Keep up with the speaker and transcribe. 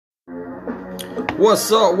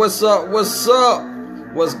What's up? What's up? What's up?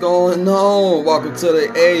 What's going on? Welcome to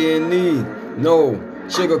the A&E No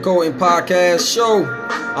Sugarcoating Podcast Show.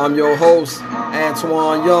 I'm your host,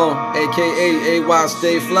 Antoine Young, aka AY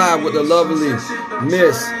Stay Fly, with the lovely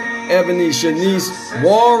Miss Ebony Shanice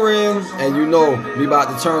Warren. And you know, we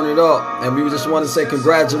about to turn it up. And we just want to say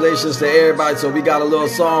congratulations to everybody. So we got a little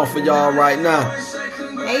song for y'all right now.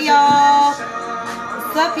 Hey y'all.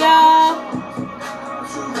 What's up, y'all?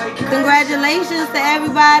 Congratulations to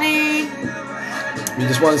everybody. We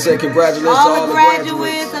just want to say congratulations to all the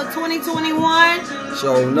graduates of 2021.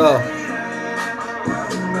 Show enough.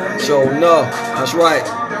 Show enough. That's right.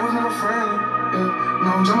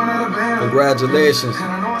 Congratulations.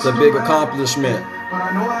 It's a big accomplishment.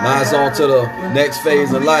 Now it's on to the next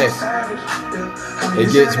phase of life.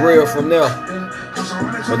 It gets real from there.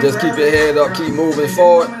 But just keep your head up, keep moving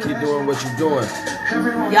forward, keep doing what you're doing.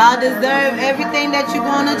 Y'all deserve everything that you're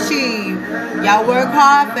going to achieve. Y'all work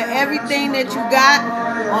hard for everything that you got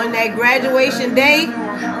on that graduation day,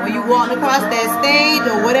 when you walked across that stage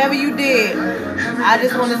or whatever you did. I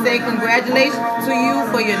just want to say congratulations to you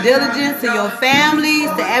for your diligence, to your families,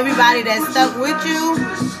 to everybody that stuck with you.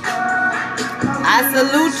 I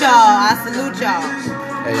salute y'all. I salute y'all.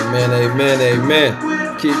 Amen, amen, amen.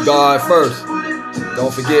 Keep God first.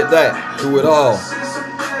 Don't forget that. Do it all.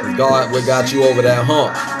 God, we got you over that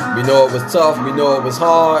hump. We know it was tough. We know it was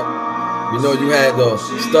hard. We know you had to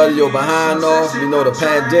study your behind off. We know the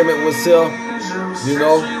pandemic was here. We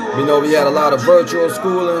know we had a lot of virtual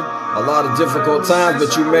schooling, a lot of difficult times,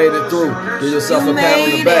 but you made it through. Give yourself a pat on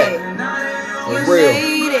the back. For real.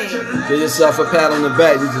 Give yourself a pat on the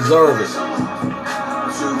back. You deserve it.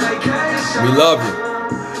 We love you.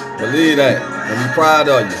 Believe that. And we proud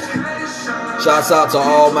of you. Shouts out to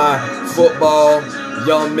all my football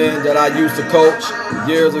young men that I used to coach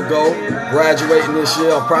years ago, graduating this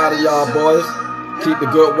year. I'm proud of y'all boys. Keep the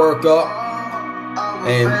good work up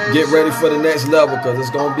and get ready for the next level, because it's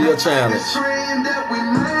going to be a challenge.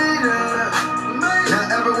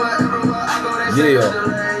 Yeah.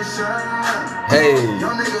 Hey,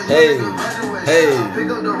 hey, hey.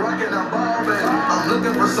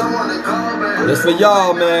 It's for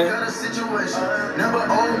y'all, man.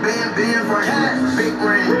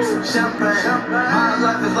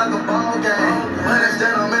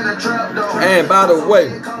 And by the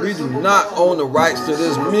way, we do not own the rights to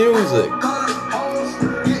this music.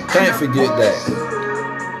 Can't forget that.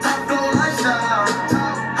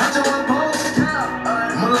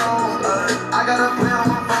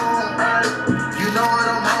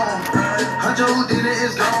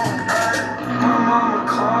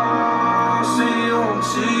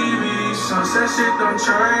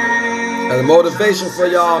 And the motivation for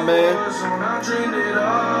y'all, man.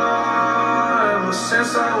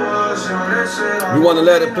 You want to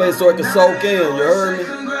let it play so it can soak in. You heard me?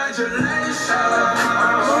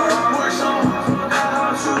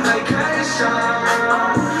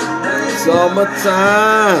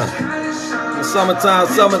 Summertime. Summertime,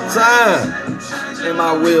 summertime. In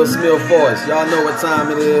my Will Smith voice. Y'all know what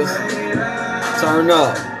time it is. Turn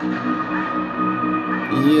up.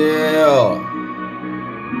 Yeah.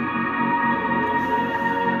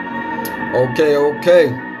 Okay.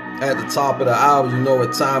 At the top of the hour, you know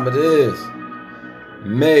what time it is.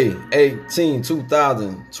 May 18,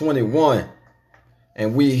 2021.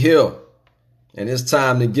 And we here. And it's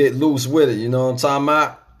time to get loose with it. You know what I'm talking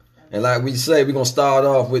about? And like we say, we're going to start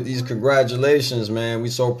off with these congratulations, man. We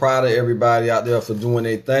so proud of everybody out there for doing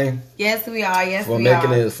their thing. Yes, we are. Yes, we are. For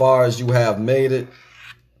making it as far as you have made it.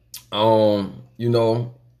 No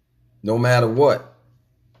matter what.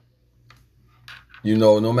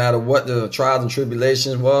 No matter what the trials and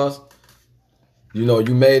tribulations was, you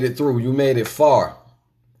made it through. You made it far.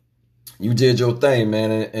 You did your thing,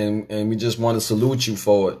 man, and we just want to salute you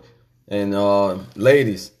for it. And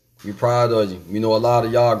ladies, we proud of you. We know a lot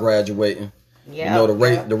of y'all graduating. Yeah.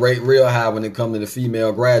 The rate real high when it comes to the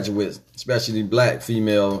female graduates, especially black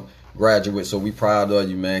female graduates. So we proud of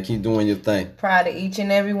you, man. Keep doing your thing. Proud of each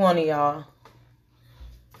and every one of y'all.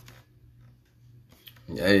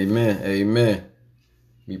 Amen.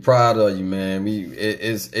 We proud of you, man.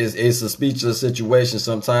 It's a speechless situation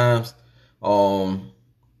sometimes.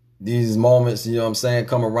 These moments, you know what I'm saying,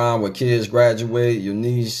 come around where kids graduate, your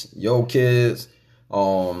niece, your kids,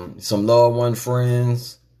 some loved one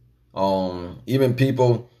friends, even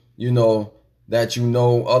people, that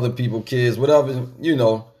other people, kids, whatever,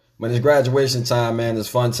 when it's graduation time, man, it's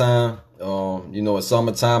fun time. It's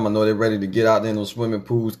summertime. I know they're ready to get out there in those swimming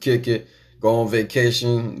pools, kick it, go on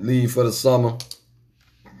vacation, leave for the summer.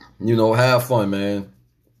 Have fun, man,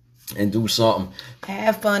 and do something.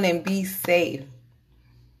 Have fun and be safe.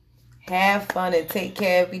 Have fun and take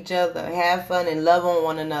care of each other. Have fun and love on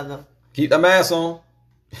one another. Keep the mask on.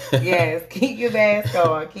 Yes, keep your mask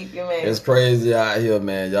on. Keep your mask. It's crazy out here,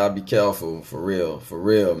 man. Y'all be careful, for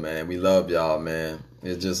real, man. We love y'all, man.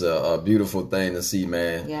 It's just a beautiful thing to see,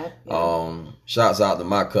 man. Yeah. Shouts out to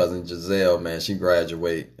my cousin Giselle, man. She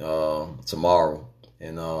graduate tomorrow,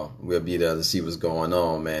 and we'll be there to see what's going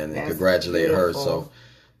on, man. And congratulate beautiful. her.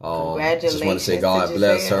 So, just want to say God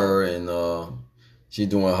bless her, and she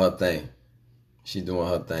doing her thing. She doing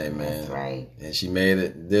her thing, man. That's right. And she made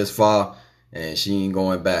it this far. And she ain't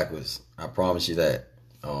going backwards. I promise you that.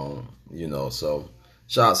 You know, so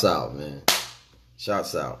shouts out, man.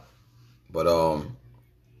 Shouts out. But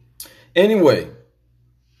anyway,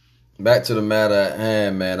 back to the matter at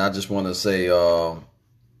hand, man. I just want to say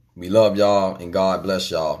we love y'all and God bless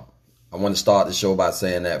y'all. I want to start the show by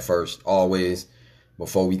saying that first, always,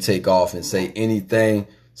 before we take off and say anything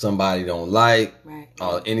somebody don't like,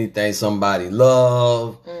 or anything somebody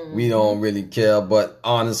love. We don't really care, but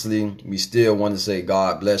honestly, we still want to say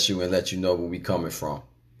God bless you and let you know where we coming from.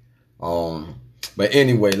 But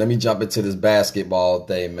anyway, let me jump into this basketball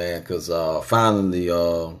thing, man, because finally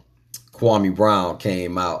Kwame Brown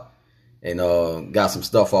came out and got some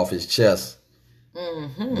stuff off his chest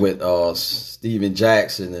with Steven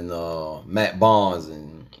Jackson and Matt Barnes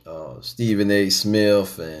and Stephen A.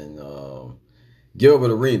 Smith and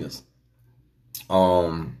Gilbert Arenas.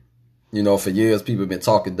 You know, for years, people have been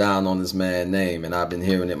talking down on this man's name, and I've been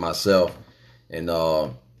hearing it myself. And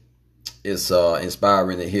it's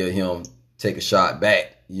inspiring to hear him take a shot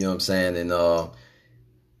back, you know what I'm saying, and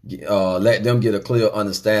let them get a clear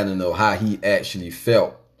understanding of how he actually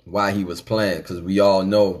felt, why he was playing. Because we all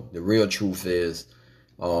know the real truth is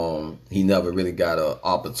he never really got an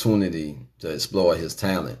opportunity to explore his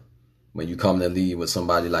talent. When you come to lead with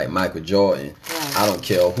somebody like Michael Jordan, I don't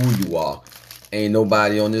care who you are. Ain't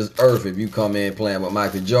nobody on this earth, if you come in playing with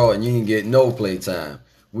Michael Jordan, you ain't get no play time.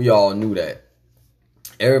 We all knew that.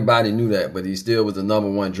 Everybody knew that, but he still was the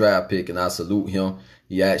 #1 draft pick, and I salute him.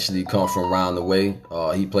 He actually come from around the way.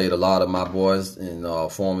 He played a lot of my boys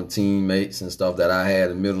and former teammates and stuff that I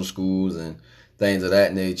had in middle schools and things of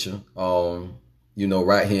that nature, you know,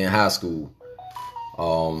 right here in high school.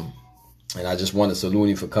 And I just want to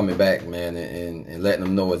salute him for coming back, man, and letting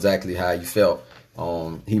him know exactly how he felt.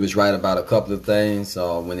 He was right about a couple of things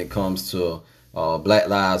when it comes to Black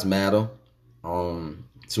Lives Matter.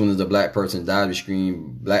 As soon as a black person died, we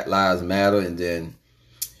scream Black Lives Matter, and then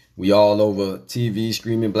we all over TV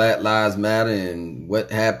screaming Black Lives Matter and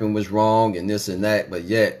what happened was wrong and this and that. But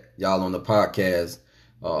yet, y'all on the podcast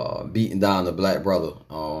beating down the black brother,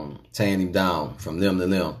 tearing him down from limb to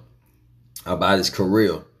limb about his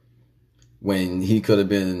career, when he could have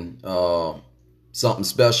been something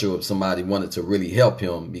special if somebody wanted to really help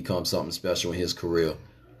him become something special in his career.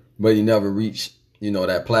 But he never reached, you know,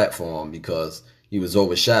 that platform because he was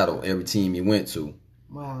overshadowed every team he went to.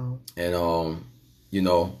 Wow. And, you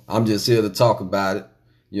know, I'm just here to talk about it.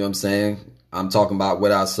 You know what I'm saying? I'm talking about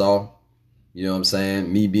what I saw. You know what I'm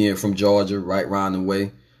saying? Me being from Georgia, right round the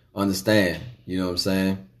way, understand. You know what I'm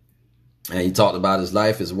saying? And he talked about his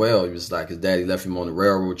life as well. He was like his daddy left him on the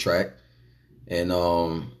railroad track. And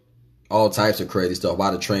all types of crazy stuff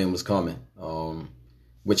while the train was coming,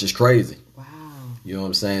 which is crazy. Wow. You know what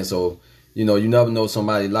I'm saying? So, you know, you never know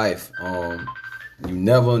somebody's life. You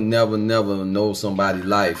never know somebody's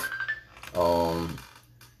life.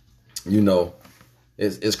 You know,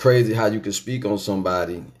 it's crazy how you can speak on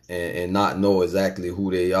somebody and not know exactly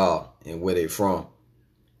who they are and where they're from.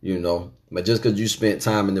 You know, but just because you spent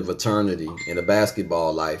time in the fraternity in a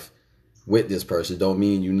basketball life with this person don't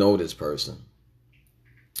mean you know this person.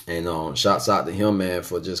 And shouts out to him, man,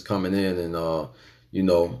 for just coming in and, you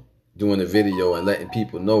know, doing the video and letting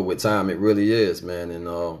people know what time it really is, man, and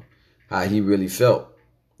how he really felt.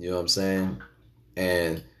 You know what I'm saying?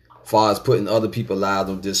 And as far as putting other people's lives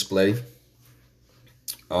on display,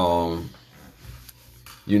 you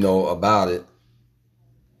know, about it,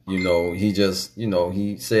 you know, he just, you know,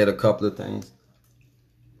 he said a couple of things.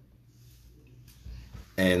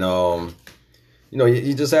 And, you know,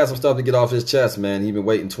 he just had some stuff to get off his chest, man. He been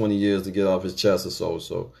waiting 20 years to get off his chest or so.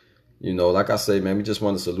 So, you know, like I say, man, we just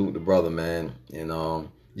want to salute the brother, man. And,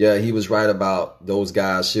 yeah, he was right about those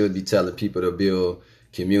guys should be telling people to build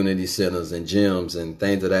community centers and gyms and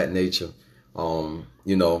things of that nature. You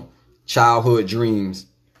know, childhood dreams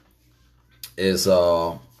is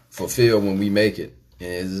fulfilled when we make it.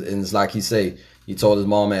 And it's like he told his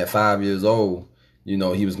mom at 5 years old, you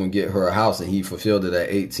know, he was going to get her a house, and he fulfilled it at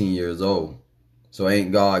 18 years old. So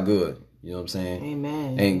ain't God good? You know what I'm saying?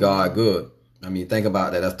 Amen. Ain't God good? I mean, think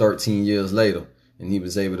about that. That's 13 years later, and he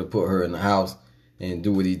was able to put her in the house and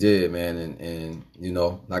do what he did, man. And you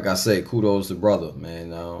know, like I say, kudos to brother,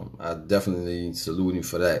 man. I definitely salute him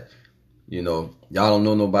for that. You know, y'all don't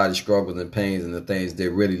know nobody's struggles and pains and the things they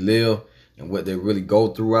really live and what they really go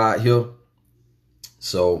through out here.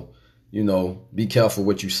 So, you know, be careful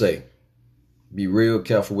what you say. Be real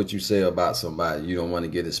careful what you say about somebody. You don't want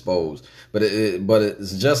to get exposed. But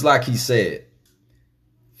it's just like he said.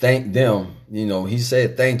 Thank them. You know, he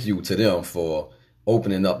said thank you to them for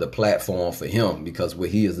opening up the platform for him, because what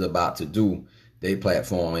he is about to do, their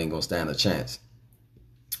platform ain't gonna stand a chance.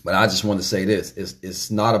 But I just want to say this: it's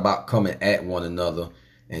not about coming at one another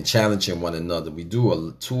and challenging one another. We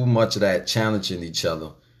do too much of that, challenging each other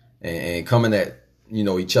and coming at, you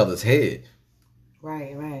know, each other's head.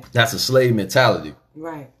 Right. That's a slave mentality.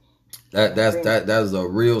 Right. That's a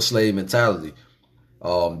real slave mentality.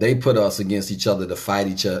 They put us against each other to fight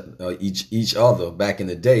each other back in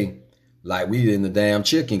the day, like we in the damn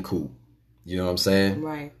chicken coop. You know what I'm saying?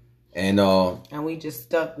 Right. And we just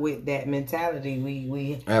stuck with that mentality.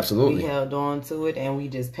 We absolutely we held on to it, and we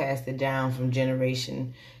just passed it down from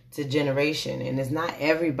generation to generation. And it's not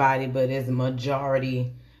everybody, but it's a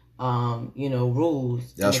majority. You know,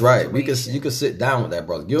 rules. That's right. You could sit down with that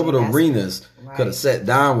brother. Gilbert Arenas could have sat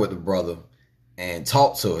down with the brother and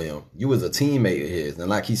talked to him. You was a teammate of his, and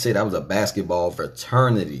like he said, that was a basketball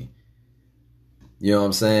fraternity. You know what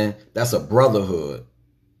I'm saying? That's a brotherhood.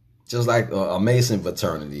 Just like a Mason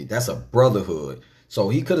fraternity. That's a brotherhood. So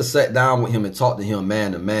he could have sat down with him and talked to him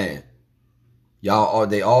man to man. They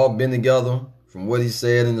all been together. From what he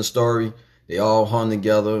said in the story, they all hung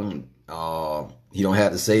together. He don't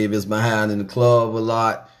have to save his behind in the club a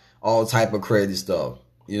lot. All type of crazy stuff.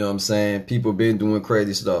 You know what I'm saying? People been doing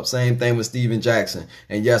crazy stuff. Same thing with Stephen Jackson.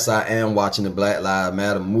 And yes, I am watching the Black Lives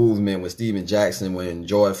Matter movement with Stephen Jackson when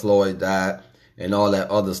George Floyd died and all that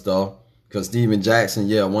other stuff. Because Stephen Jackson,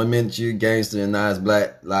 1 minute you're a gangster and now it's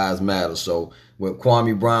Black Lives Matter. So what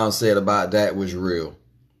Kwame Brown said about that was real.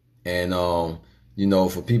 And, you know,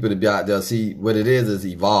 for people to be out there, see what it is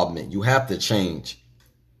evolvement. You have to change.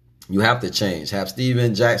 You have to change. Have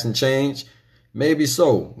Stephen Jackson change? Maybe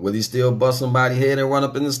so. Will he still bust somebody's head and run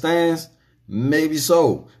up in the stands? Maybe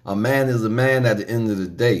so. A man is a man at the end of the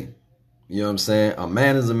day. You know what I'm saying? A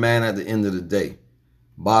man is a man at the end of the day.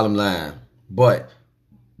 Bottom line. But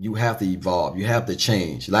you have to evolve. You have to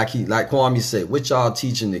change. Like Kwame said, what y'all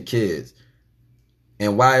teaching the kids?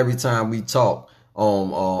 And why every time we talk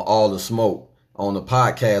on All the Smoke, on the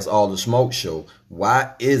podcast, All the Smoke Show,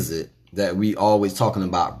 why is it that we always talking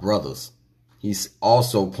about brothers? He's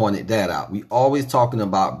also pointed that out. We always talking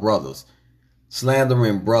about brothers,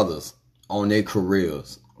 slandering brothers on their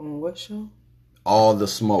careers. On what show? All the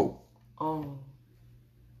Smoke. Oh.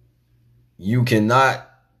 You cannot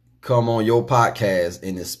come on your podcast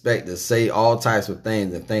and expect to say all types of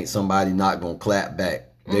things and think somebody not going to clap back.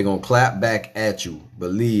 They're going to clap back at you.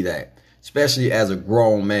 Believe that. Especially as a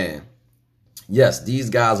grown man. Yes,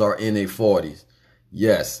 these guys are in their 40s.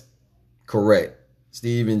 Yes, correct.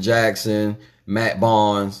 Stephen Jackson, Matt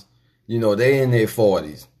Barnes, you know, they in their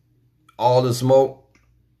 40s. All the Smoke.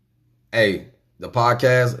 Hey, the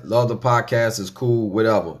podcast, love the podcast, is cool,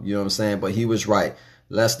 whatever. You know what I'm saying? But he was right.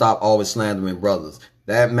 Let's stop always slandering brothers.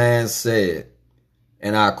 That man said,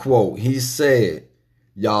 and I quote, he said,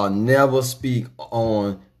 y'all never speak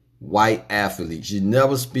on white athletes. You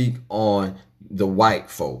never speak on the white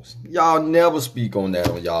folks. Y'all never speak on that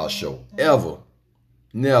on y'all show. Ever.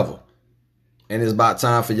 Never. And it's about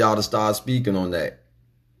time for y'all to start speaking on that.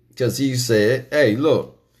 Because he said, hey,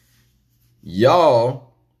 look,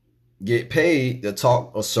 y'all get paid to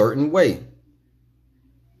talk a certain way.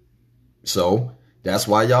 So that's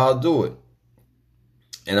why y'all do it.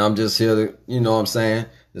 And I'm just here to, you know what I'm saying,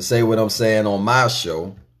 to say what I'm saying on my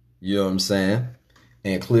show, you know what I'm saying,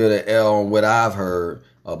 and clear the air on what I've heard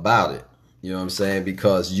about it, you know what I'm saying,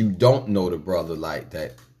 because you don't know the brother like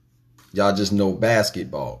that. Y'all just know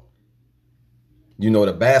basketball. You know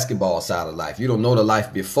the basketball side of life. You don't know the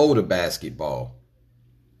life before the basketball.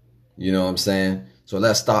 You know what I'm saying? So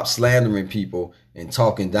let's stop slandering people and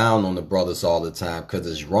talking down on the brothers all the time, because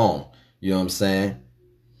it's wrong. You know what I'm saying?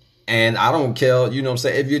 And I don't care, you know what I'm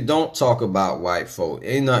saying, if you don't talk about white folk,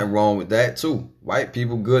 ain't nothing wrong with that too. White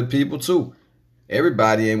people, good people too.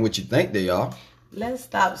 Everybody ain't what you think they are. Let's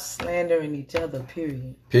stop slandering each other,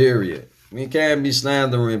 period. Period. We can't be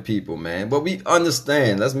slandering people, man. But we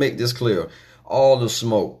understand, let's make this clear. All the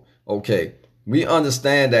Smoke. Okay, we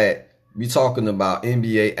understand that we talking about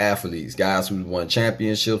NBA athletes, guys who's won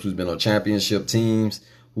championships, who's been on championship teams,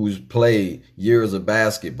 who's played years of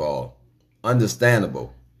basketball.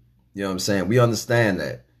 Understandable. You know what I'm saying? We understand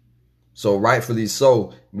that. So rightfully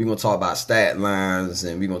so, we're going to talk about stat lines,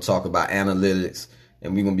 and we're going to talk about analytics,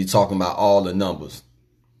 and we're going to be talking about all the numbers.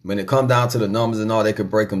 When it comes down to the numbers and all, they could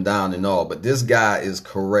break them down and all. But this guy is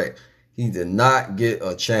correct. He did not get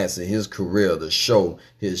a chance in his career to show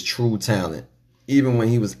his true talent. Even when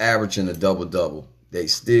he was averaging a double-double, they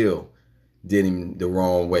still did him the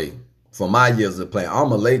wrong way. For my years of playing,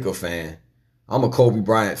 I'm a Laker fan. I'm a Kobe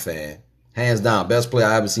Bryant fan. Hands down, best player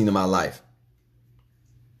I ever seen in my life.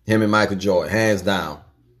 Him and Michael Jordan, hands down.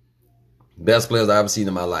 Best players I ever seen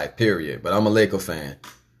in my life, period. But I'm a Laker fan.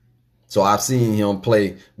 So I've seen him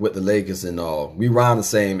play with the Lakers and all. We around the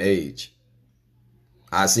same age.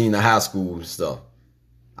 I seen the high school stuff.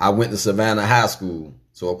 I went to Savannah High School.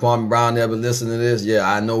 So if Kwame Brown ever listen to this,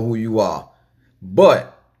 yeah, I know who you are.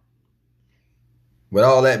 But with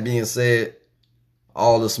all that being said,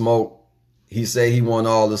 all the smoke, he said he want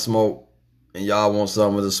all the smoke, and y'all want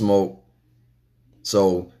some of the smoke.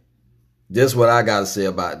 So this is what I got to say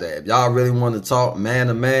about that. If y'all really want to talk man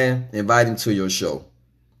to man, invite him to your show.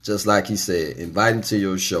 Just like he said, invite him to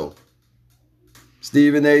your show.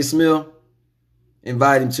 Stephen A. Smith,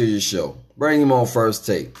 invite him to your show. Bring him on First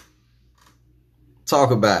Take.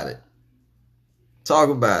 Talk about it. Talk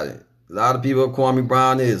about it. A lot of people, Kwame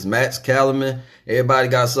Brown is, Max Kellerman, everybody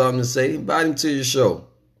got something to say. Invite him to your show.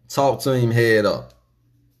 Talk to him head up.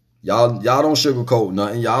 Y'all don't sugarcoat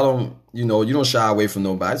nothing. Y'all don't, you don't shy away from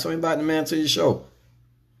nobody. So invite the man to your show.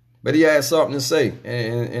 But he had something to say.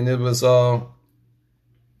 And it was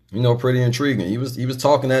pretty intriguing. He was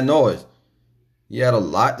talking that noise. He had a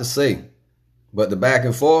lot to say. But the back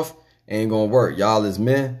and forth ain't gonna work. Y'all as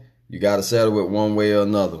men, you gotta settle it one way or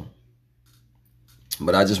another.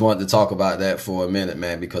 But I just wanted to talk about that for a minute,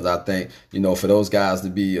 man, because I think, for those guys to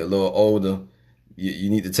be a little older, you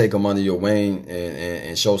need to take them under your wing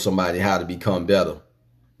and show somebody how to become better,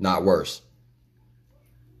 not worse.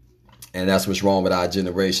 And that's what's wrong with our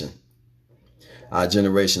generation. Our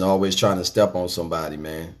generation always trying to step on somebody,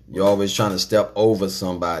 man. You're always trying to step over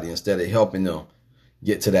somebody instead of helping them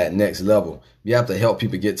get to that next level. You have to help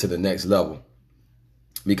people get to the next level,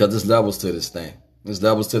 because there's levels to this thing. There's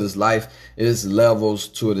levels to this life. It's levels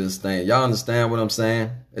to this thing. Y'all understand what I'm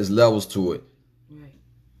saying? There's levels to it. Right.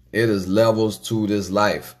 It is levels to this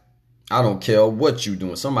life. I don't care what you're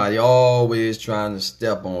doing. Somebody always trying to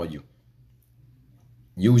step on you.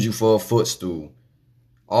 Use you for a footstool.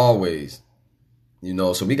 Always.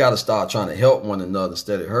 So we got to start trying to help one another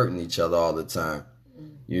instead of hurting each other all the time.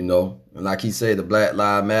 And like he said, the Black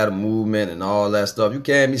Lives Matter movement and all that stuff. You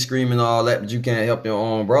can't be screaming all that, but you can't help your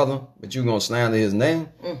own brother. But you going to slander his name?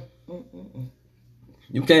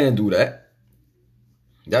 You can't do that.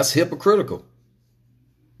 That's hypocritical.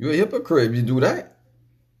 You're a hypocrite if you do that.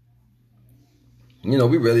 We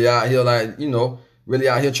really out here really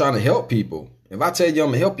out here trying to help people. If I tell you I'm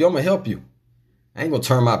going to help you, I'm going to help you. I ain't going to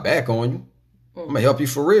turn my back on you. I'm going to help you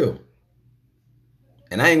for real.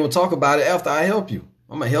 And I ain't going to talk about it after I help you.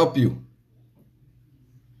 I'm going to help you.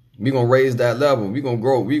 We're going to raise that level. We're going to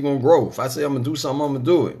grow. We're going to grow. If I say I'm going to do something, I'm going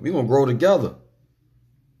to do it. We're going to grow together.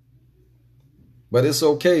 But it's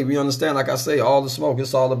okay. We understand, like I say, all the smoke.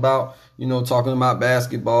 It's all about, talking about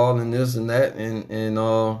basketball and this and that and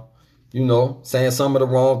saying some of the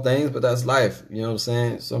wrong things, but that's life. You know what I'm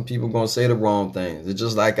saying? Some people going to say the wrong things. It's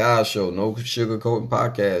just like our show, no sugarcoating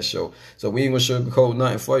podcast show. So we ain't going to sugarcoat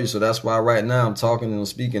nothing for you. So that's why right now I'm talking and I'm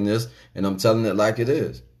speaking this and I'm telling it like it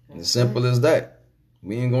is. As simple as that.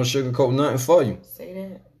 We ain't going to sugarcoat nothing for you. Say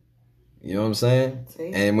that. You know what I'm saying?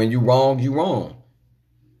 Say and when you wrong, you wrong.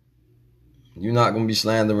 You're not going to be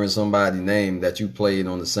slandering somebody's name that you played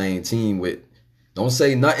on the same team with. Don't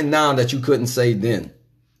say nothing now that you couldn't say then.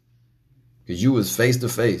 Because you was face to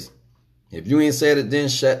face. If you ain't said it then,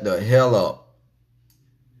 shut the hell up.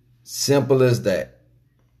 Simple as that.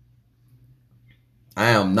 I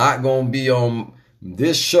am not going to be on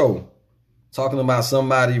this show talking about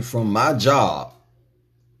somebody from my job.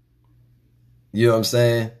 You know what I'm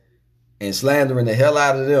saying? And slandering the hell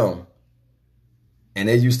out of them. And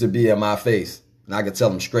they used to be in my face. And I could tell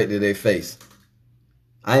them straight to their face.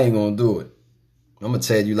 I ain't going to do it. I'm going to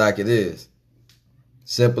tell you like it is.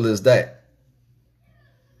 Simple as that.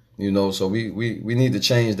 So we need to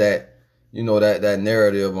change that, that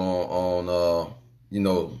narrative on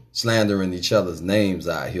slandering each other's names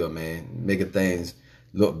out here, man. Making things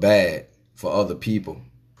look bad for other people.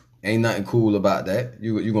 Ain't nothing cool about that.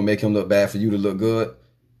 You going to make him look bad for you to look good?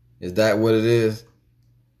 Is that what it is?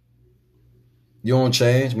 You don't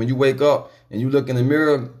change. When you wake up and you look in the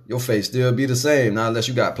mirror, your face still be the same. Not unless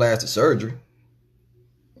you got plastic surgery.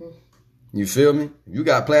 You feel me? You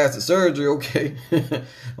got plastic surgery, okay.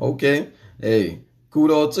 Okay. Hey,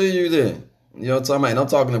 kudos to you then. You know what I'm talking about? And I'm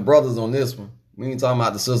talking to brothers on this one. We ain't talking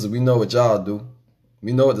about the sisters. We know what y'all do.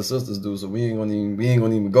 We know what the sisters do, so we ain't gonna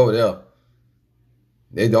even go there.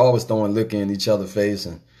 They always throwing liquor in each other's face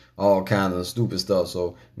and all kind of stupid stuff.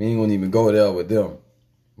 So we ain't gonna even go there with them.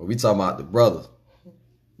 But we talking about the brothers.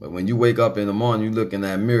 But when you wake up in the morning, you look in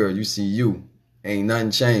that mirror, you see you. Ain't nothing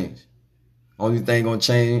changed. Only thing gonna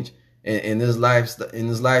change in this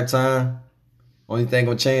lifetime. Only thing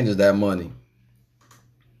gonna change is that money.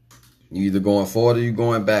 You either going forward or you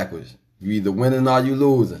going backwards. You either winning or you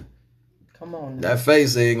losing. Come on now. That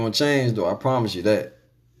face ain't gonna change though. I promise you that.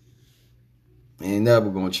 It ain't never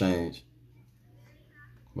gonna change.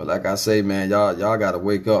 But like I say, man, y'all gotta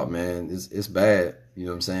wake up, man. It's bad. You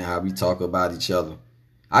know what I'm saying? How we talk about each other.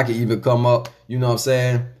 I could even come up, you know what I'm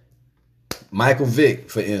saying? Michael Vick,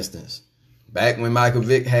 for instance. Back when Michael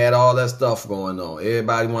Vick had all that stuff going on,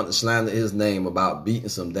 everybody wanted to slander his name about beating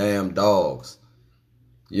some damn dogs.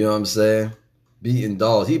 You know what I'm saying? Beating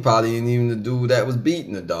dogs. He probably ain't even the dude that was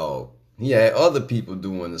beating the dog. He had other people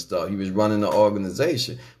doing the stuff. He was running the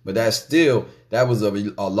organization. But that was a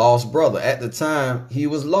lost brother. At the time, he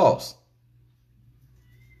was lost.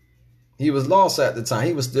 He was lost at the time.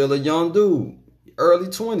 He was still a young dude. Early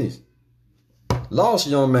 20s. Lost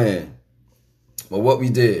young man. But what we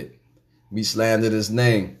did, we slandered his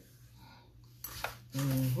name.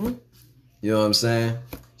 Mm-hmm. You know what I'm saying?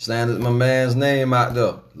 Slandered my man's name out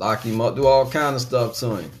there. Lock him up. Do all kind of stuff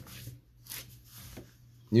to him.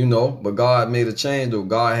 You know, but God made a change though.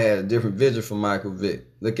 God had a different vision for Michael Vick.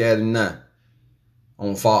 Look at him now.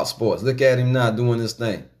 On Fox Sports. Look at him now doing this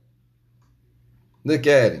thing. Look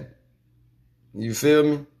at him. You feel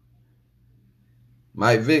me?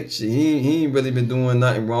 Mike Vick, he ain't really been doing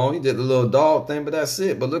nothing wrong. He did the little dog thing, but that's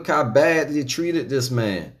it. But look how bad they treated this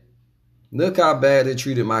man. Look how bad they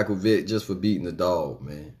treated Michael Vick just for beating the dog,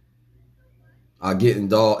 man. Or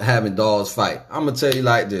having dogs fight. I'm going to tell you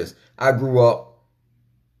like this. I grew up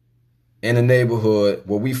in a neighborhood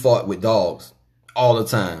where we fought with dogs all the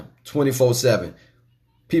time, 24/7.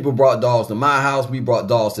 People brought dogs to my house. We brought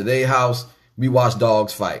dogs to their house. We watched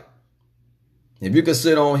dogs fight. If you can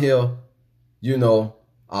sit on here, you know,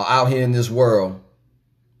 out here in this world,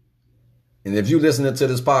 and if you're listening to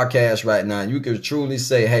this podcast right now, you can truly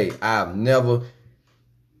say, hey, I've never,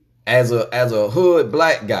 as a hood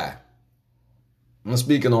black guy, I'm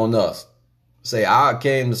speaking on us, say I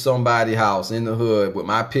came to somebody's house in the hood with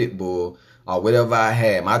my pit bull or whatever I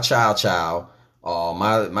had, my chow, or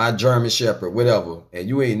my German Shepherd, whatever, and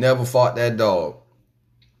you ain't never fought that dog,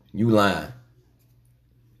 you lying.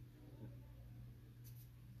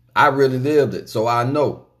 I really lived it, so I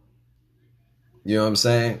know. You know what I'm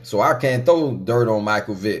saying? So I can't throw dirt on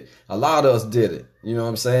Michael Vick. A lot of us did it. You know what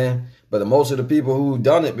I'm saying? But most of the people who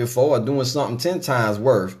done it before are doing something 10 times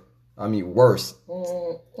worse.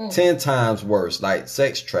 10 times worse, like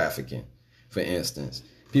sex trafficking, for instance.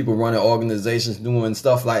 People running organizations doing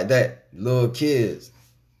stuff like that. Little kids.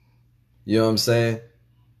 You know what I'm saying?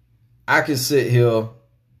 I can sit here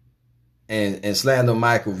and slander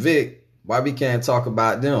Michael Vick. Why we can't talk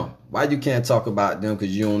about them? Why you can't talk about them?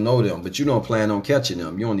 Because you don't know them. But you don't plan on catching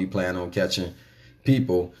them. You only plan on catching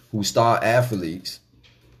people who star athletes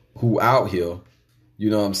who out here,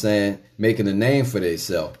 you know what I'm saying, making a name for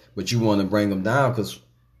themselves. But you want to bring them down because,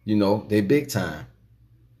 you know, they big time.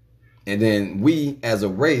 And then we, as a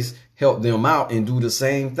race, help them out and do the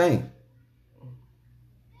same thing.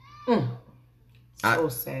 So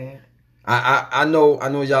sad. I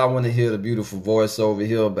know y'all want to hear the beautiful voice over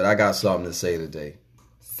here, but I got something to say today.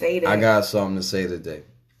 Say that. I got something to say today.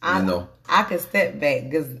 You know, I can step back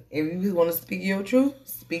because if you want to speak your truth,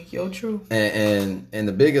 speak your truth. And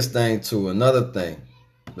the biggest thing too, another thing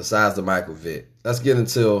besides the Michael Vick, let's get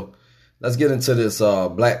into this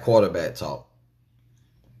black quarterback talk.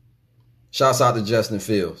 Shouts out to Justin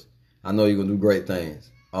Fields. I know you're gonna do great things.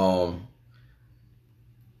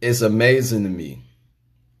 It's amazing to me.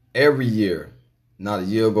 Every year, not a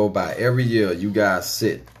year go by, every year you guys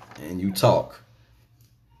sit and you talk.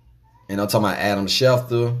 And I'm talking about Adam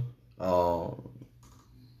Schefter.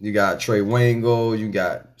 You got Trey Wingo. You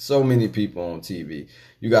got so many people on TV.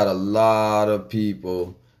 You got a lot of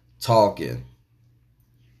people talking.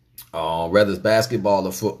 Whether it's basketball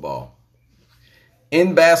or football.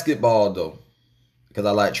 In basketball, though, because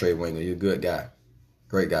I like Trey Wingo. He's a good guy.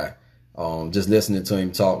 Great guy. Just listening to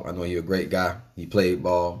him talk, I know he's a great guy. He played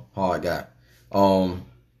ball, hard guy.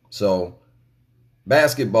 So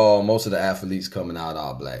basketball, most of the athletes coming out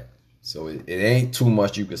are black. So it ain't too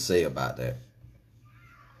much you could say about that.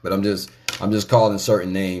 But I'm just calling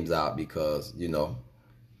certain names out because, you know,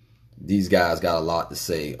 these guys got a lot to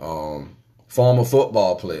say. Former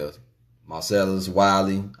football players, Marcellus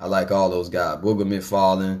Wiley. I like all those guys. Booger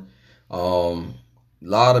McFarland. A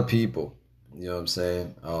lot of people. You know what I'm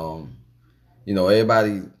saying? You know,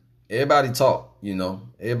 everybody talk. You know,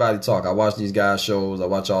 everybody talk. I watch these guys' shows. I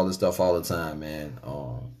watch all this stuff all the time, man.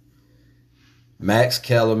 Max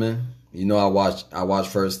Kellerman. You know, I watch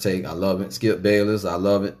First Take. I love it. Skip Bayless. I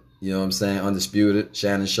love it. You know what I'm saying? Undisputed.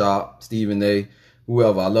 Shannon Sharp. Stephen A.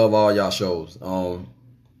 Whoever. I love all y'all shows.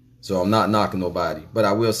 So I'm not knocking nobody. But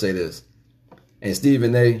I will say this. And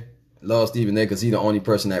Stephen A. Love Stephen A. because he's the only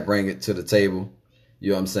person that bring it to the table. You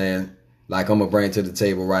know what I'm saying? Like I'm going to bring it to the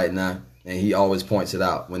table right now. And he always points it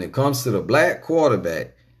out. When it comes to the black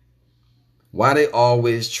quarterback, why they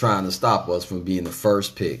always trying to stop us from being the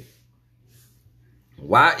first pick?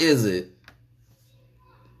 Why is it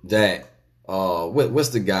that what's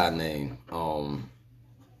the guy name?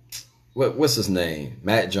 What's his name?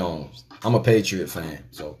 Matt Jones. I'm a Patriot fan,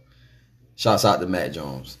 so shouts out to Matt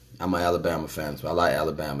Jones. I'm an Alabama fan, so I like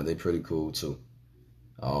Alabama. They pretty cool too.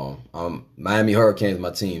 Miami Hurricanes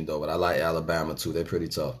my team though, but I like Alabama too. They're pretty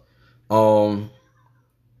tough.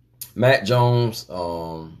 Matt Jones.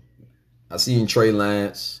 I seen Trey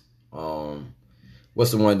Lance.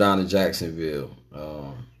 What's the one down in Jacksonville?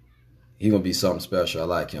 He gonna be something special. I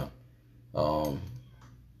like him.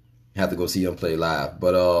 Have to go see him play live.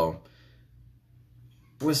 But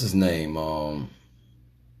what's his name?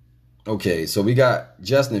 Okay, so we got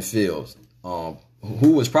Justin Fields,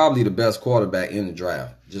 who was probably the best quarterback in the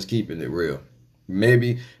draft. Just keeping it real.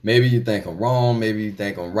 Maybe you think I'm wrong. Maybe you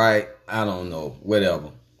think I'm right. I don't know.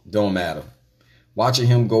 Whatever. Don't matter. Watching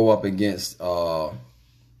him go up against the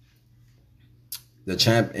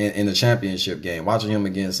champ in the championship game. Watching him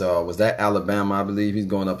against was that Alabama? I believe he's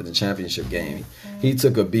going up in the championship game. He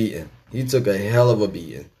took a beating. He took a hell of a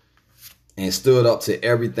beating, and stood up to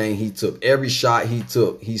everything he took. Every shot he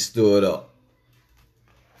took, he stood up.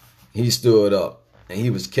 He stood up, and he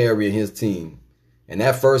was carrying his team. And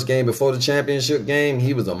that first game before the championship game,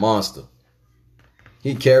 he was a monster.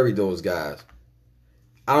 He carried those guys.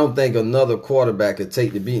 I don't think another quarterback could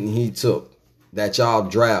take the beating he took that y'all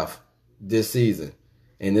draft this season,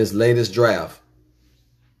 in this latest draft,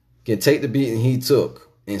 can take the beating he took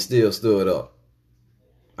and still stood up.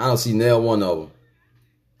 I don't see nail one of them.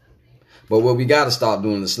 But what we got to stop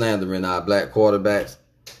doing is slandering our black quarterbacks.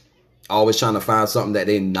 Always trying to find something that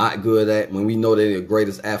they're not good at when we know they're the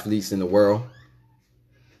greatest athletes in the world.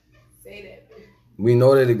 Say that. We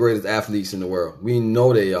know they're the greatest athletes in the world. We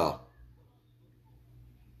know they are.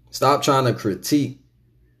 Stop trying to critique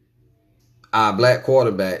our black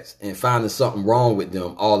quarterbacks and finding something wrong with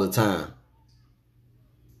them all the time.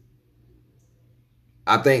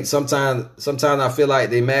 I think sometimes I feel like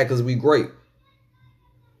they mad because we great.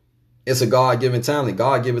 It's a God-given talent.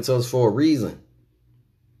 God gave it to us for a reason.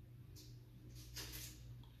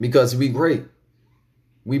 Because we great.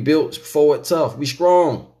 We built forward tough. We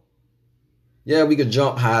strong. Yeah, we could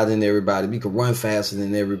jump higher than everybody. We could run faster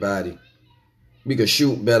than everybody. We could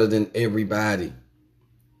shoot better than everybody.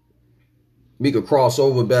 We could cross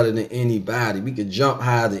over better than anybody. We could jump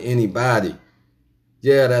higher than anybody.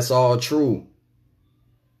 Yeah, that's all true.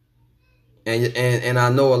 And I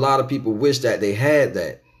know a lot of people wish that they had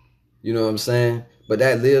that. You know what I'm saying? But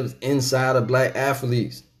that lives inside of black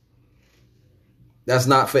athletes. That's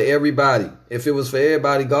not for everybody. If it was for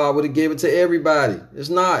everybody, God would have given it to everybody. It's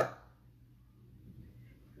not.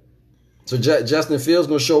 So Justin Fields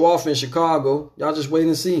going to show off in Chicago. Y'all just wait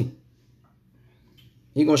and see.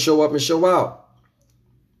 He going to show up and show out.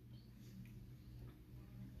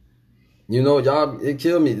 You know, y'all, it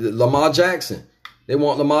killed me. Lamar Jackson. They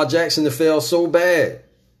want Lamar Jackson to fail so bad.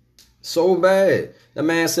 So bad. That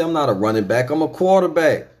man said, I'm not a running back. I'm a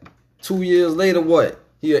quarterback. 2 years later, what?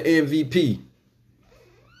 He an MVP.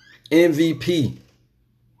 MVP.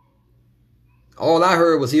 All I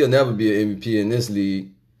heard was he'll never be an MVP in this league.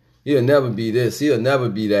 He'll never be this. He'll never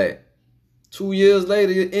be that. 2 years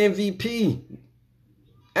later, you're MVP.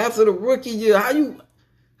 After the rookie year,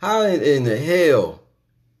 how in the hell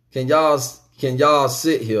can y'all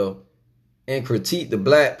sit here and critique the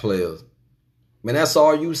black players? Man, that's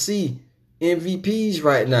all you see. MVPs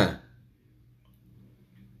right now.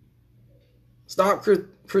 Stop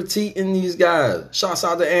critiquing these guys. Shouts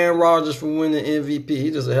out to Aaron Rodgers for winning MVP.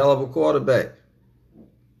 He's just a hell of a quarterback.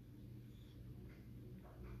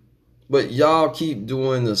 But y'all keep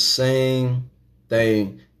doing the same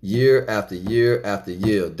thing year after year after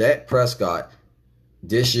year. Dak Prescott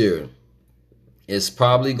this year is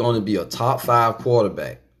probably going to be a top 5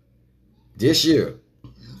 quarterback this year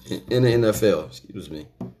in the NFL. Excuse me.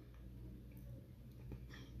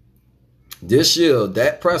 This year,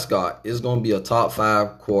 Dak Prescott is going to be a top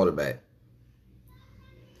 5 quarterback.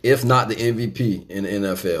 if not the MVP in the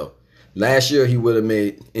NFL. Last year, he would have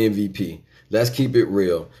made MVP. Let's keep it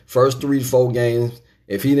real. First 3 to 4 games,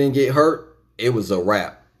 if he didn't get hurt, it was a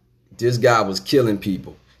wrap. This guy was killing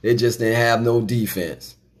people. They just didn't have no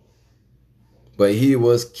defense. But he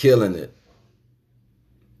was killing it.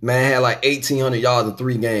 Man had like 1,800 yards in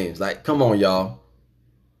 3 games. Like, come on, y'all.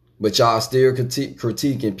 But y'all still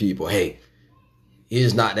critiquing people. Hey,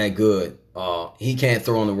 he's not that good. He can't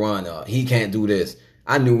throw on the run. He can't do this.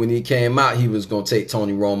 I knew when he came out, he was going to take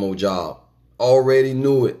Tony Romo's job. Already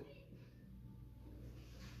knew it.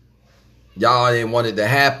 Y'all didn't want it to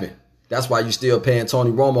happen. That's why you still paying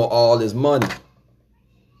Tony Romo all his money.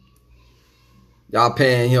 Y'all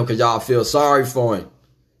paying him because y'all feel sorry for him.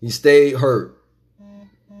 He stayed hurt.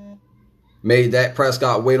 Made Dak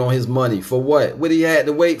Prescott wait on his money. For what? What he had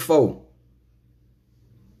to wait for?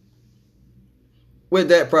 What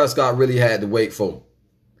Dak Prescott really had to wait for?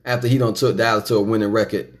 After he done took Dallas to a winning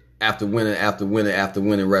record. After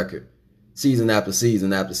winning record. Season after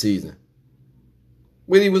season after season.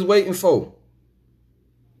 What he was waiting for?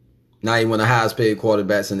 Now he one of the highest paid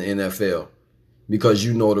quarterbacks in the NFL. Because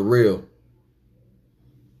you know the real.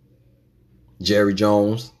 Jerry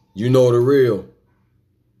Jones, you know the real.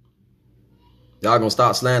 Y'all gonna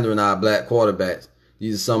stop slandering our black quarterbacks.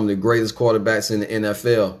 These are some of the greatest quarterbacks in the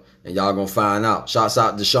NFL. And y'all gonna find out. Shouts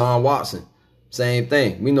out to Deshaun Watson. Same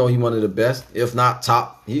thing. We know he one of the best. If not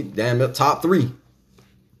top, he damn near top 3.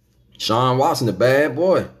 Deshaun Watson, the bad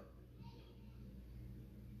boy.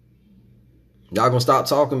 Y'all gonna stop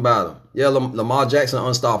talking about him. Yeah, Lamar Jackson,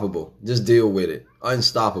 unstoppable. Just deal with it.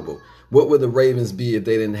 Unstoppable. What would the Ravens be if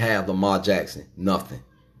they didn't have Lamar Jackson? Nothing.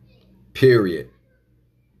 Period.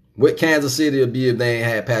 What Kansas City would be if they ain't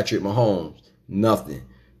had Patrick Mahomes? Nothing.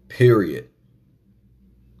 Period.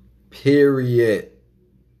 Period.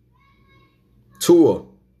 Tua,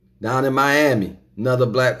 down in Miami, another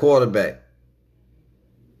black quarterback.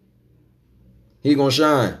 He gonna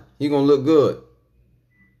shine. He gonna look good.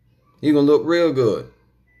 He gonna look real good.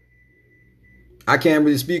 I can't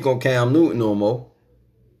really speak on Cam Newton no more.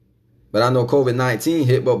 But I know COVID-19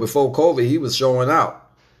 hit, but before COVID, he was showing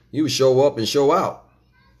out. He would show up and show out.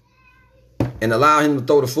 And allow him to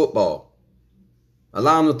throw the football.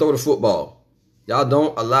 Allow him to throw the football. Y'all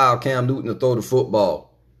don't allow Cam Newton to throw the football.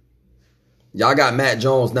 Y'all got Matt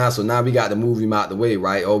Jones now, so now we got to move him out the way,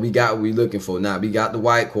 right? Oh, we got what we looking for. Now we got the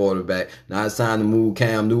white quarterback. Now it's time to move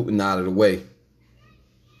Cam Newton out of the way.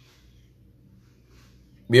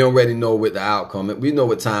 We already know what the outcome is. We know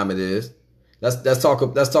what time it is. Let's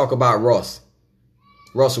talk about Russ.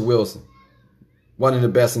 Russell Wilson. One of the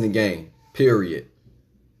best in the game. Period.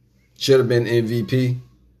 Should have been MVP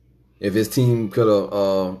if his team could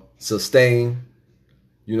have sustained,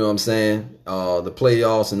 you know what I'm saying, the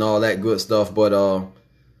playoffs and all that good stuff. But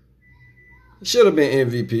should have been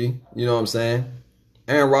MVP, you know what I'm saying.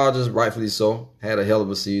 Aaron Rodgers, rightfully so, had a hell of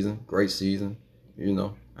a season. Great season. You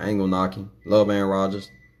know, I ain't gonna knock him. Love Aaron Rodgers.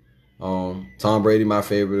 Tom Brady, my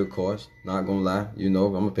favorite, of course. Not gonna lie. You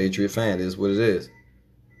know, I'm a Patriot fan. It is what it is.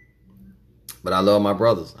 But I love my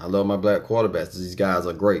brothers. I love my black quarterbacks. These guys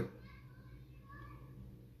are great.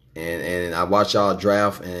 And I watch y'all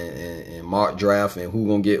draft and mock draft and who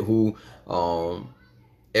gonna get who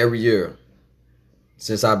every year.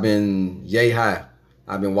 Since I've been yay high,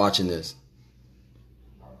 I've been watching this.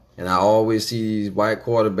 And I always see these white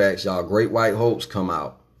quarterbacks, y'all great white hopes come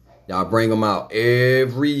out. Y'all bring them out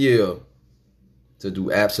every year to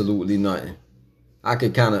do absolutely nothing. I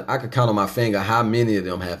could count on my finger how many of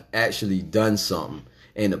them have actually done something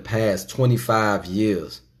in the past 25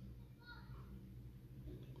 years.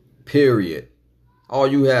 Period. All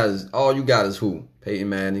you got is who? Peyton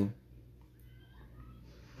Manning,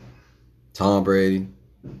 Tom Brady,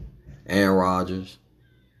 Aaron Rodgers.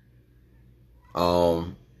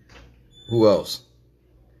 Who else?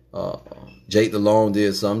 Jake Delhomme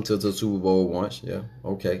did something to the Super Bowl once. Yeah,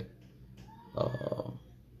 okay.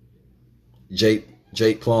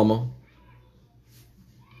 Jake Plummer.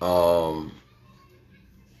 Of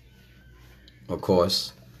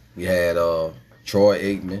course, we had Troy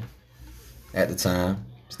Aikman at the time.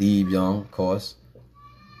 Steve Young, of course.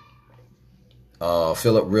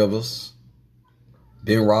 Phillip Rivers.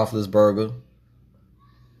 Ben Roethlisberger.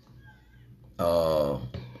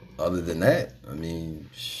 Other than that, I mean,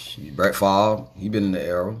 Brett Favre, he been in the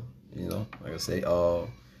era, you know, like I say.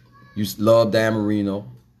 You love Dan Marino.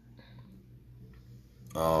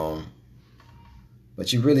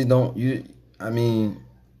 But you really don't, I mean,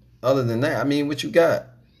 other than that, I mean, what you got?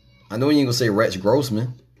 I know you ain't gonna say Rex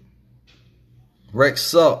Grossman. Rex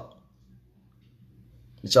suck.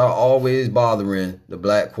 But y'all always bothering the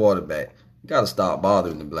black quarterback. You got to stop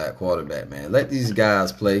bothering the black quarterback, man. Let these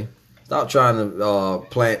guys play. Stop trying to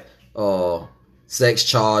plant sex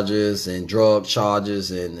charges and drug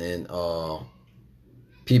charges and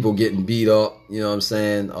people getting beat up. You know what I'm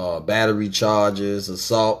saying? Battery charges,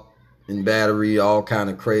 assault and battery, all kind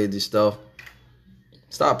of crazy stuff.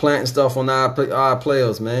 Stop planting stuff on our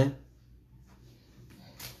players, man.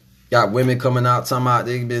 Got women coming out talking about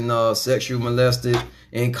they've been sexually molested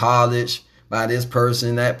in college by this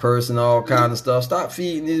person, that person, all kind of stuff. Stop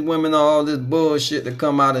feeding these women all this bullshit to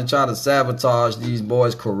come out and try to sabotage these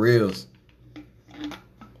boys' careers.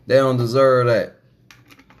 They don't deserve that.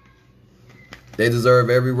 They deserve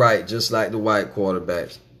every right, just like the white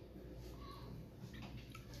quarterbacks.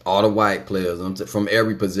 All the white players, from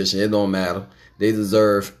every position, it don't matter. They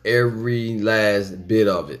deserve every last bit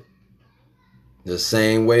of it. The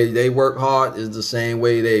same way they work hard is the same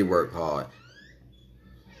way they work hard.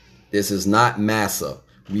 This is not massa.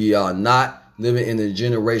 We are not living in the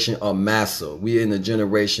generation of massa. We are in the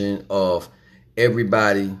generation of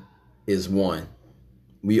everybody is one.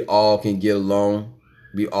 We all can get along.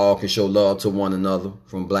 We all can show love to one another,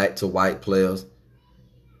 from black to white players.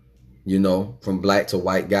 You know, from black to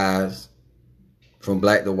white guys, from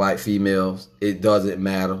black to white females. It doesn't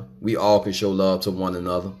matter. We all can show love to one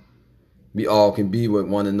another. We all can be with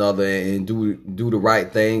one another and do the right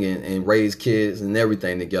thing and raise kids and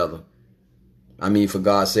everything together. I mean, for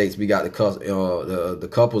God's sakes, we got the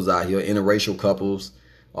couples out here, interracial couples,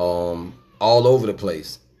 all over the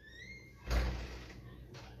place.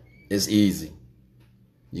 It's easy.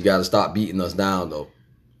 You got to stop beating us down, though.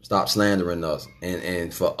 Stop slandering us.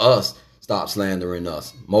 And for us, stop slandering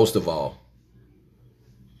us, most of all.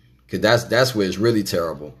 Because that's where it's really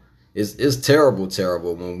terrible. It's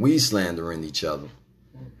terrible when we slandering each other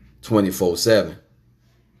 24/7.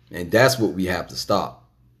 And that's what we have to stop.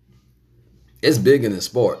 It's bigger than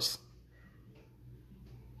sports.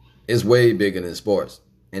 It's way bigger than sports.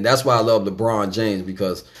 And that's why I love LeBron James,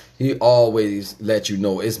 because he always let you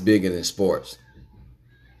know it's bigger than sports.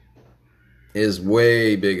 It's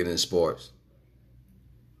way bigger than sports.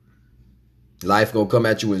 Life gonna come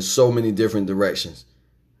at you in so many different directions.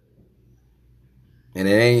 And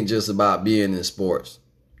it ain't just about being in sports.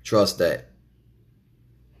 Trust that.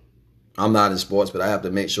 I'm not in sports, but I have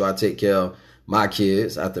to make sure I take care of my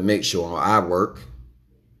kids. I have to make sure I work.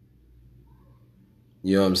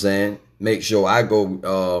 You know what I'm saying? Make sure I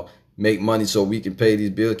go make money so we can pay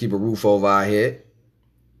these bills, keep a roof over our head.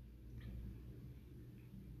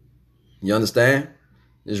 You understand?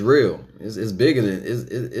 It's real. It's bigger than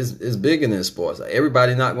it's bigger than sports.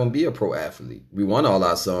 Everybody not gonna be a pro athlete. We want all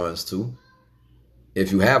our sons to.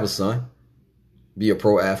 If you have a son, be a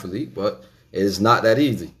pro athlete, but it's not that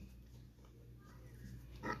easy.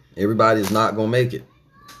 Everybody is not gonna make it,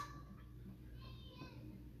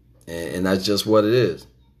 and that's just what it is.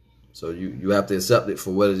 So you have to accept it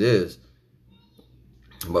for what it is.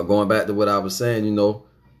 But going back to what I was saying, you know,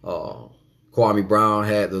 Kwame Brown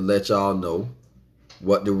had to let y'all know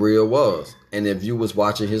what the real was. And if you was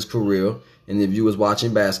watching his career, and if you was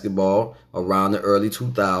watching basketball around the early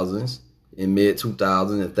 2000s, in mid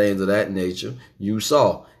 2000s and things of that nature, you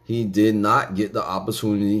saw he did not get the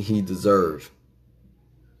opportunity he deserved.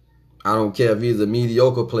 I don't care if he's a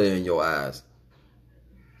mediocre player in your eyes.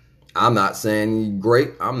 I'm not saying he's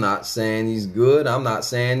great. I'm not saying he's good. I'm not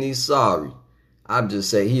saying he's sorry. I'm just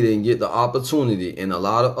saying he didn't get the opportunity, and a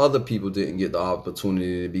lot of other people didn't get the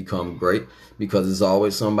opportunity to become great, because it's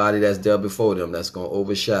always somebody that's there before them that's going to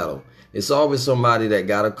overshadow. It's always somebody that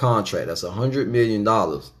got a contract that's $100 million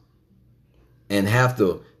and have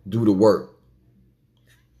to do the work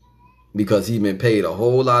because he been paid a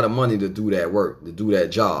whole lot of money to do that work, to do that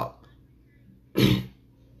job.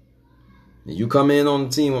 You come in on the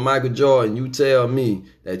team with Michael Jordan, you tell me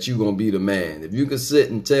that you're going to be the man. If you can sit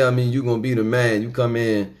and tell me you're going to be the man, you come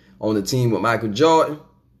in on the team with Michael Jordan,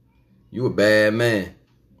 you a bad man.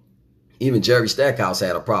 Even Jerry Stackhouse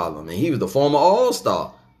had a problem, and he was the former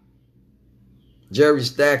All-Star. Jerry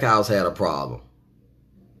Stackhouse had a problem.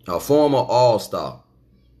 A former All-Star.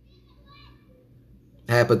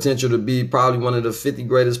 Had potential to be probably one of the 50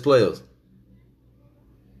 greatest players.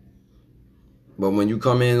 But when you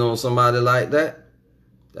come in on somebody like that,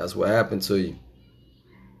 that's what happened to you.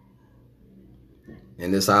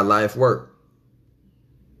 And this how life works.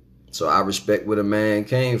 So I respect where the man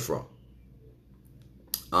came from.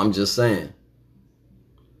 I'm just saying.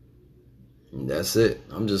 That's it.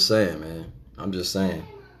 I'm just saying, man. I'm just saying.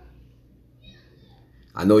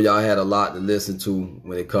 I know y'all had a lot to listen to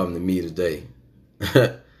when it come to me today.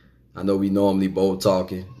 I know we normally both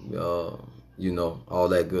talking, you know, all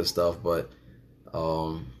that good stuff, but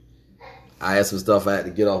I had some stuff I had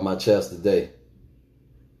to get off my chest today.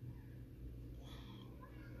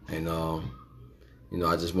 And, you know,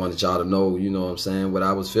 I just wanted y'all to know, you know what I'm saying, what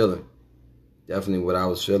I was feeling. Definitely what I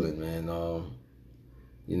was feeling, man.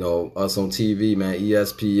 You know, us on TV, man,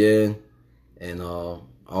 ESPN and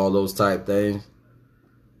all those type things,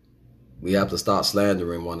 we have to stop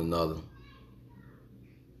slandering one another.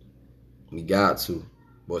 We got to.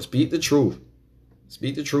 But speak the truth.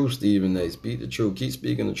 Speak the truth, Stephen A. Speak the truth. Keep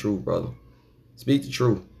speaking the truth, brother. Speak the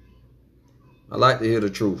truth. I like to hear the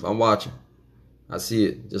truth. I'm watching. I see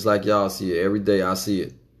it. Just like y'all see it. Every day I see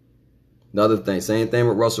it. Another thing. Same thing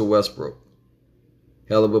with Russell Westbrook.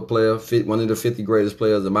 Hell of a player. One of the 50 greatest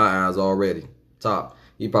players in my eyes already. Top.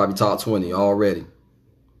 He probably top 20 already.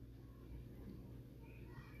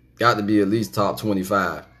 Got to be at least top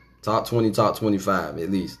 25. Top 20, top 25 at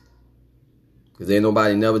least. Because ain't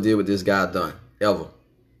nobody never did what this guy done. Ever.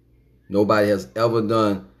 Nobody has ever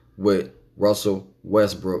done what Russell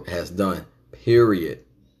Westbrook has done. Period.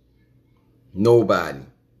 Nobody.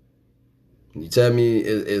 You tell me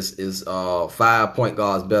is 5 point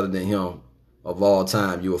guards better than him of all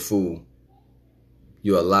time, you a fool.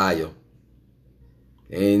 You a liar.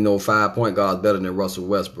 There ain't no 5 point guards better than Russell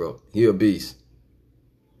Westbrook. He a beast.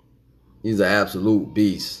 He's an absolute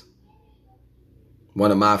beast.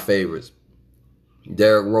 One of my favorites.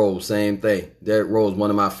 Derrick Rose, same thing. Derrick Rose,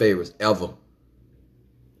 one of my favorites ever.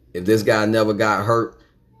 If this guy never got hurt,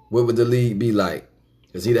 what would the league be like?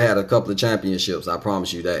 Because he'd have had a couple of championships, I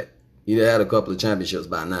promise you that. He'd have had a couple of championships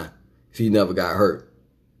by now if he never got hurt.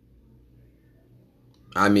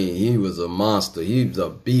 I mean, he was a monster. He was a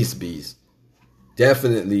beast.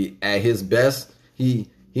 Definitely at his best, he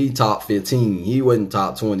top 15. He wasn't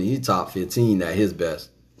top 20. He top 15 at his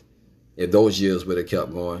best. If those years would have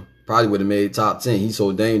kept going. Probably would have made top 10. He's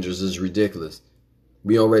so dangerous, it's ridiculous.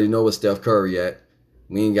 We already know what Steph Curry at.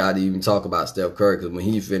 We ain't got to even talk about Steph Curry because when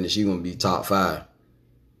he finished, he going to be top 5.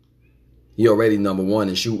 He already number 1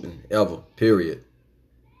 in shooting ever, period.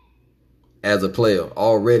 As a player,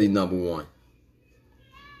 already number 1.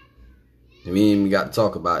 And we ain't even got to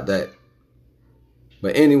talk about that.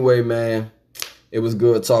 But anyway, man, it was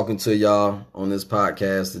good talking to y'all on this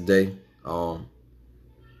podcast today.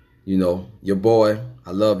 You know, your boy,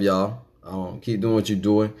 I love y'all. Keep doing what you're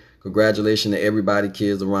doing. Congratulations to everybody,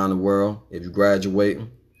 kids around the world. If you graduate,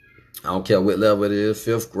 I don't care what level it is,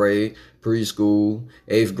 5th grade, preschool,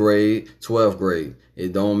 8th grade, 12th grade.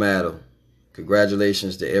 It don't matter.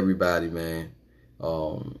 Congratulations to everybody, man.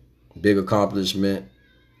 Big accomplishment.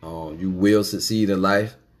 You will succeed in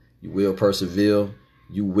life. You will persevere.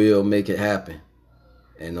 You will make it happen.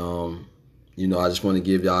 And, you know, I just want to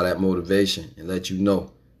give y'all that motivation and let you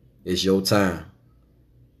know it's your time.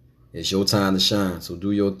 It's your time to shine. So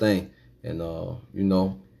do your thing. And, you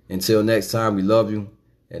know, until next time, we love you.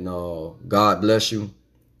 And God bless you.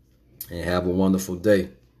 And have a wonderful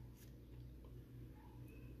day.